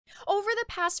Over the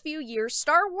past few years,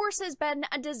 Star Wars has been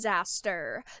a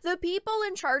disaster. The people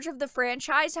in charge of the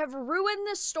franchise have ruined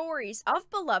the stories of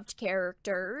beloved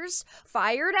characters,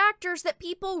 fired actors that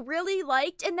people really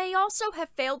liked, and they also have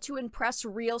failed to impress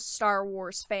real Star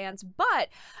Wars fans. But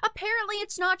apparently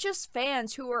it's not just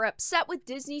fans who are upset with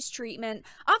Disney's treatment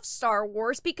of Star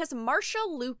Wars, because Marcia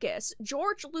Lucas,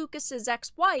 George Lucas's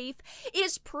ex-wife,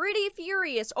 is pretty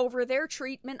furious over their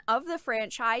treatment of the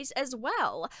franchise as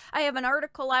well. I have an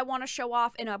article I want to show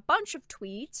off in a bunch of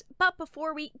tweets, but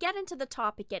before we get into the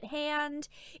topic at hand,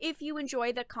 if you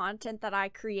enjoy the content that I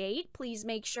create, please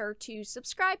make sure to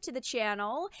subscribe to the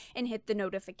channel and hit the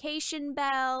notification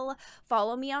bell.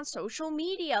 Follow me on social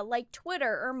media like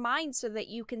Twitter or mine so that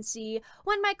you can see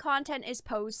when my content is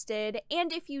posted,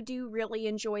 and if you do really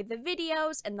enjoy the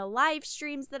videos and the live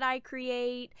streams that I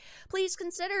create, please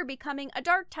consider becoming a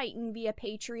Dark Titan via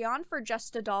Patreon for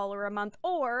just $1 a month,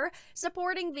 or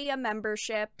supporting via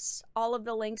memberships. All of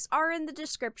the links are in the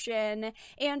description,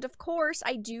 and of course,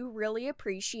 I do really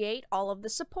appreciate all of the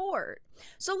support.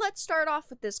 So let's start off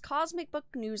with this Cosmic Book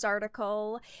News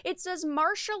article. It says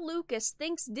Marcia Lucas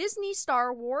thinks Disney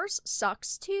Star Wars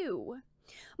sucks too.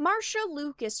 Marcia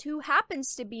Lucas, who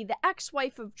happens to be the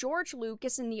ex-wife of George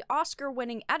Lucas and the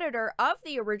Oscar-winning editor of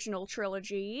the original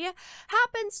trilogy,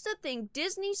 happens to think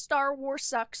Disney Star Wars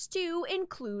sucks too,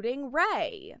 including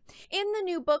Rey. In the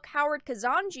new book Howard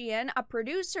Kazanjian, A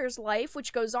Producer's Life,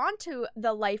 which goes on to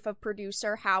the life of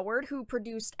producer Howard, who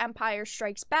produced Empire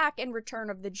Strikes Back and Return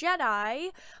of the Jedi,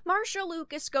 Marcia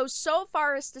Lucas goes so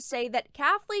far as to say that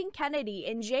Kathleen Kennedy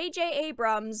and J.J.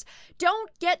 Abrams don't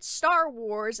get Star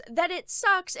Wars, that it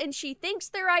sucks, and she thinks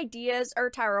their ideas are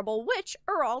terrible, which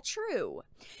are all true.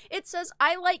 It says,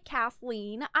 I like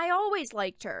Kathleen. I always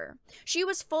liked her. She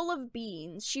was full of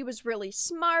beans. She was really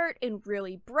smart and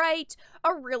really bright,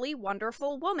 a really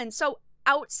wonderful woman. So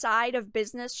outside of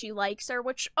business, she likes her,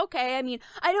 which, okay, I mean,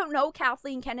 I don't know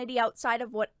Kathleen Kennedy outside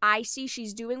of what I see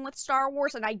she's doing with Star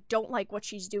Wars, and I don't like what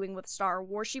she's doing with Star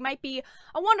Wars. She might be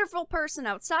a wonderful person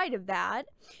outside of that.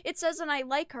 It says, and I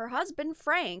like her husband,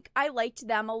 Frank. I liked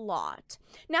them a lot.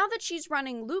 Now that she's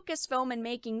running Lucasfilm and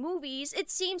making movies,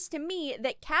 it seems to me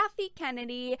that Kathy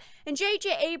Kennedy and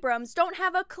J.J. Abrams don't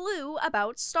have a clue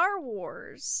about Star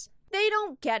Wars. They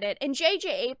don't get it, and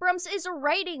J.J. Abrams is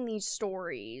writing these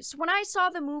stories. When I saw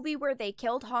the movie where they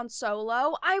killed Han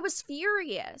Solo, I was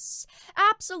furious.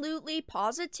 Absolutely,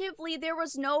 positively, there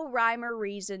was no rhyme or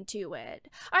reason to it.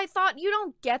 I thought, you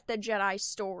don't get the Jedi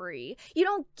story. You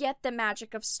don't get the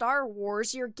magic of Star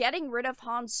Wars. You're getting rid of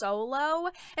Han Solo,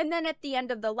 and then at the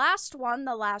end of the last one,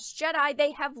 The Last Jedi,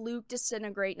 they have Luke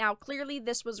disintegrate. Now, clearly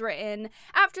this was written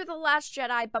after The Last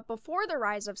Jedi, but before The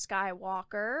Rise of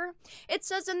Skywalker. It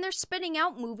says in their spinning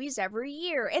out movies every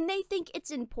year, and they think it's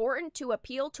important to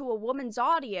appeal to a woman's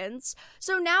audience,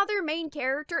 so now their main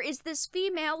character is this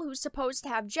female who's supposed to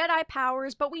have Jedi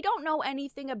powers, but we don't know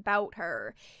anything about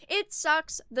her. It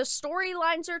sucks, the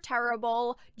storylines are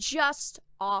terrible, just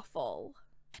awful.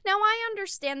 Now, I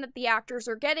understand that the actors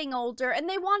are getting older and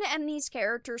they want to end these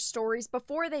characters' stories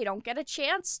before they don't get a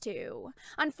chance to.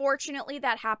 Unfortunately,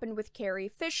 that happened with Carrie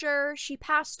Fisher. She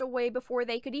passed away before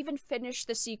they could even finish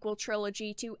the sequel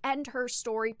trilogy to end her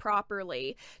story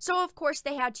properly. So, of course,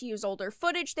 they had to use older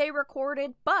footage they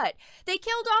recorded, but they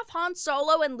killed off Han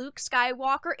Solo and Luke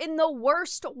Skywalker in the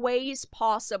worst ways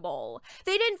possible.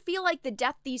 They didn't feel like the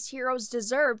death these heroes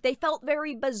deserved. They felt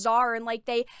very bizarre and like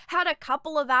they had a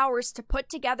couple of hours to put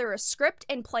together a script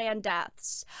and plan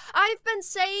deaths. I've been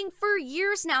saying for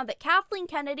years now that Kathleen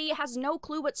Kennedy has no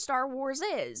clue what Star Wars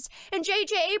is, and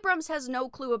J.J. Abrams has no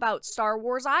clue about Star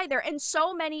Wars either, and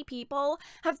so many people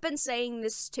have been saying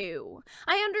this too.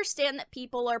 I understand that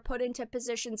people are put into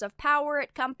positions of power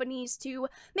at companies to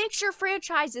make sure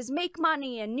franchises make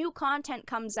money and new content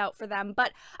comes out for them,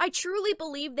 but I truly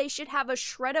believe they should have a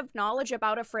shred of knowledge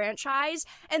about a franchise,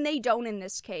 and they don't in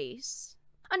this case.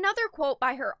 Another quote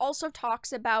by her also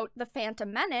talks about The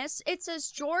Phantom Menace. It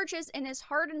says, George is in his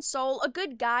heart and soul a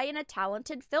good guy and a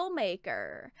talented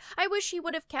filmmaker. I wish he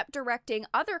would have kept directing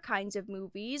other kinds of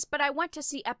movies, but I went to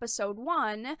see episode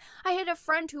 1. I had a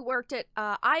friend who worked at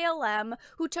ILM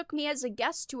who took me as a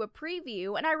guest to a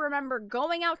preview, and I remember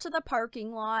going out to the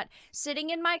parking lot, sitting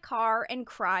in my car, and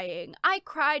crying. I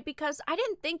cried because I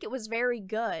didn't think it was very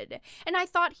good, and I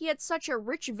thought he had such a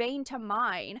rich vein to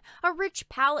mine, a rich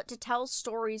palette to tell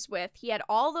stories with. He had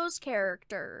all those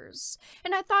characters.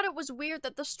 And I thought it was weird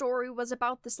that the story was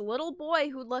about this little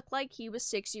boy who looked like he was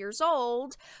 6 years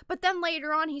old, but then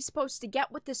later on he's supposed to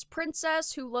get with this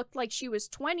princess who looked like she was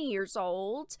 20 years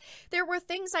old. There were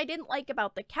things I didn't like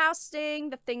about the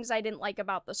casting, the things I didn't like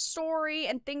about the story,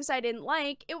 and things I didn't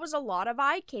like. It was a lot of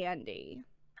eye candy.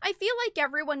 I feel like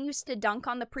everyone used to dunk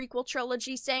on the prequel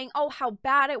trilogy saying, oh, how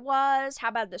bad it was,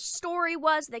 how bad the story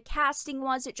was, the casting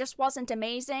was, it just wasn't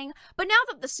amazing. But now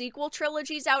that the sequel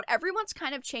trilogy's out, everyone's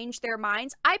kind of changed their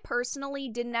minds. I personally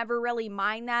didn't ever really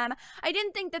mind them. I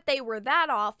didn't think that they were that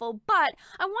awful, but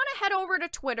I want to head over to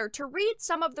Twitter to read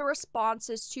some of the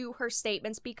responses to her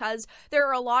statements because there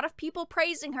are a lot of people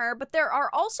praising her, but there are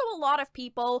also a lot of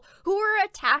people who are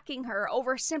attacking her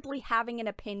over simply having an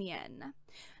opinion.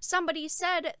 Somebody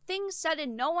said, things said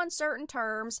in no uncertain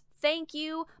terms, thank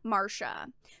you, Marcia.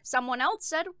 Someone else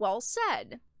said, well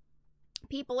said.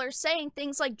 People are saying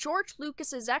things like George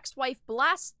Lucas's ex-wife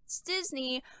blasts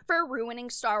Disney for ruining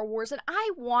Star Wars, and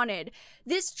I wanted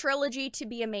this trilogy to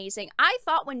be amazing. I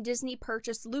thought when Disney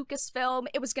purchased Lucasfilm,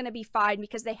 it was going to be fine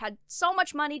because they had so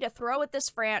much money to throw at this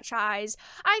franchise.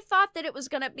 I thought that it was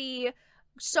going to be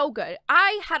so good.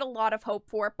 I had a lot of hope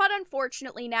for it, but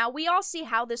unfortunately now we all see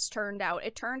how this turned out.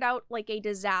 It turned out like a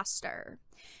disaster.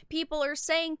 People are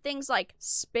saying things like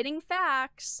spitting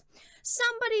facts.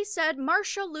 Somebody said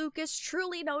Marcia Lucas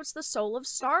truly knows the soul of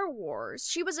Star Wars.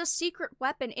 She was a secret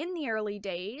weapon in the early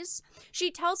days. She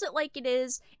tells it like it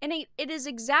is, and it is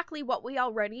exactly what we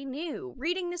already knew.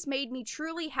 Reading this made me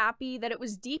truly happy that it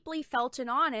was deeply felt and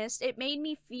honest. It made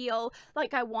me feel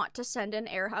like I want to send an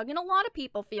air hug, and a lot of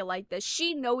people feel like this.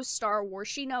 She knows Star Wars.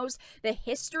 She knows the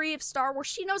history of Star Wars.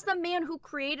 She knows the man who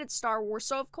created Star Wars,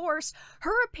 so of course,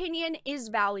 her opinion is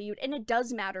valued, and it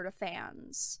does matter to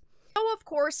fans. So, of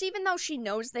course, even though she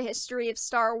knows the history of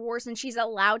Star Wars and she's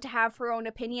allowed to have her own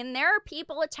opinion, there are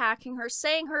people attacking her,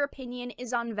 saying her opinion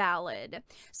is invalid.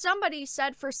 Somebody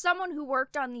said, for someone who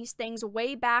worked on these things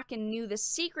way back and knew the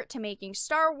secret to making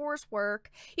Star Wars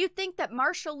work, you'd think that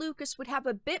Marcia Lucas would have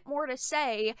a bit more to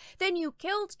say than you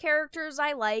killed characters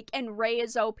I like and Rey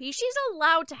is OP. She's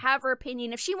allowed to have her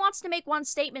opinion. If she wants to make one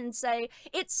statement and say,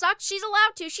 it sucks, she's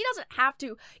allowed to. She doesn't have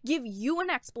to give you an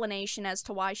explanation as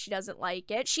to why she doesn't like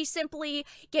it. She simply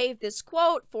gave this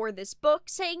quote for this book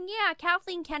saying, yeah,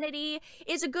 Kathleen Kennedy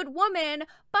is a good woman,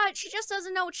 but she just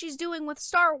doesn't know what she's doing with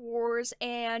Star Wars,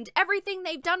 and everything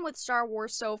they've done with Star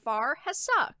Wars so far has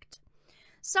sucked.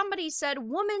 Somebody said,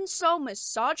 woman so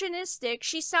misogynistic,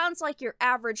 she sounds like your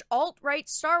average alt-right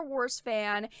Star Wars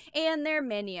fan and their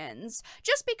minions.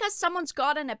 Just because someone's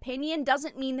got an opinion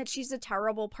doesn't mean that she's a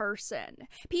terrible person.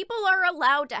 People are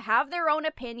allowed to have their own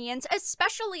opinions,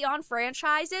 especially on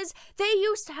franchises they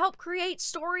used to help create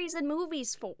stories and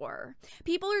movies for.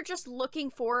 People are just looking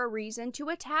for a reason to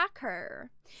attack her.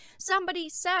 Somebody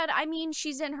said, I mean,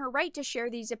 she's in her right to share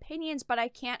these opinions, but I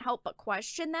can't help but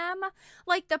question them.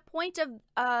 Like, the point of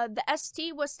the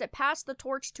ST was to pass the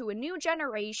torch to a new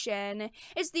generation.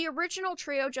 Is the original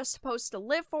trio just supposed to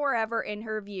live forever in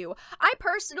her view? I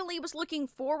personally was looking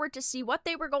forward to see what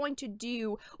they were going to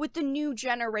do with the new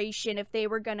generation, if they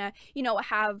were gonna, you know,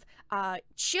 have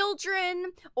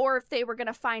children, or if they were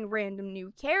gonna find random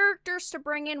new characters to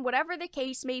bring in, whatever the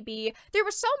case may be. There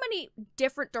were so many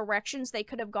different directions they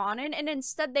could have gone in, and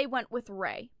instead they went with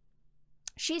Rey.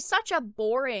 She's such a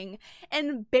boring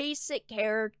and basic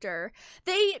character.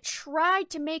 They tried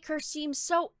to make her seem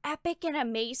so epic and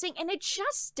amazing, and it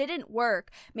just didn't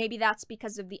work. Maybe that's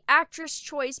because of the actress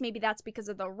choice, maybe that's because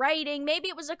of the writing, maybe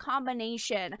it was a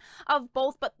combination of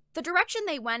both, but the direction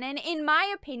they went in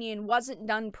my opinion, wasn't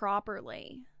done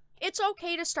properly. It's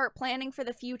okay to start planning for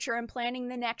the future and planning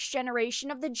the next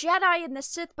generation of the Jedi and the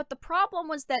Sith, but the problem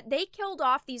was that they killed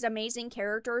off these amazing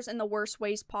characters in the worst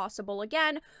ways possible.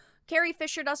 Again, Carrie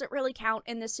Fisher doesn't really count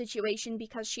in this situation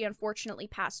because she unfortunately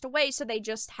passed away, so they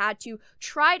just had to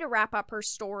try to wrap up her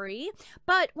story.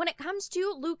 But when it comes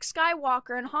to Luke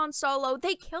Skywalker and Han Solo,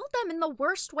 they killed them in the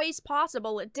worst ways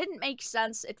possible. It didn't make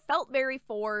sense. It felt very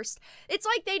forced. It's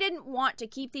like they didn't want to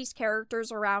keep these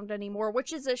characters around anymore,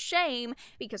 which is a shame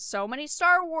because so many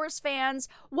Star Wars fans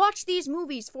watch these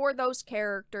movies for those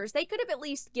characters. They could have at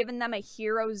least given them a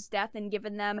hero's death and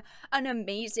given them an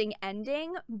amazing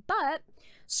ending, but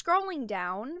scrolling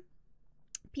down,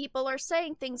 people are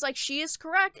saying things like she is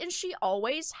correct and she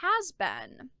always has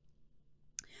been.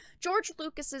 George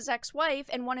Lucas's ex-wife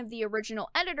and one of the original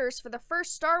editors for the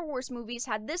first Star Wars movies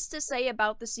had this to say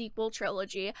about the sequel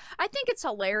trilogy. I think it's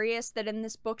hilarious that in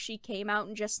this book she came out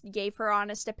and just gave her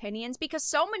honest opinions because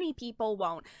so many people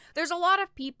won't. There's a lot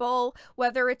of people,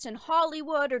 whether it's in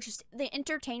Hollywood or just the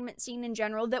entertainment scene in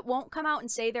general, that won't come out and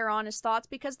say their honest thoughts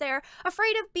because they're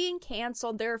afraid of being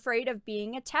canceled, they're afraid of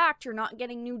being attacked or not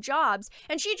getting new jobs,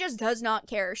 and she just does not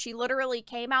care. She literally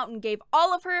came out and gave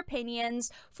all of her opinions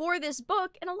for this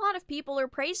book, and a lot of people are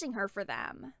praising her for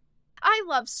them. I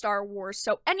love Star Wars,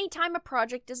 so anytime a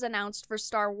project is announced for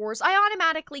Star Wars, I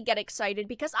automatically get excited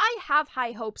because I have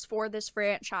high hopes for this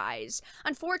franchise.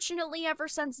 Unfortunately, ever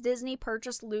since Disney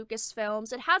purchased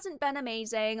Lucasfilms, it hasn't been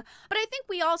amazing, but I think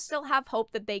we all still have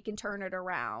hope that they can turn it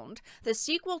around. The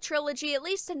sequel trilogy, at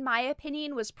least in my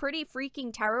opinion, was pretty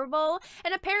freaking terrible,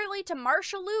 and apparently to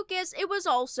Marcia Lucas, it was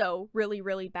also really,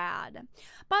 really bad.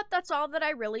 But that's all that I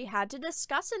really had to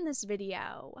discuss in this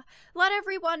video. Let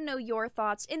everyone know your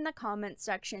thoughts in the comments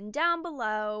section down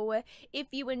below. If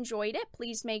you enjoyed it,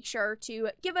 please make sure to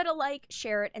give it a like,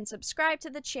 share it, and subscribe to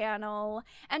the channel.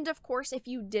 And of course, if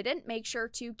you didn't, make sure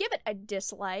to give it a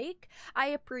dislike. I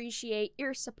appreciate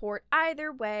your support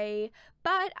either way,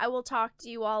 but I will talk to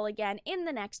you all again in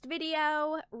the next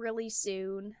video really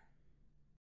soon.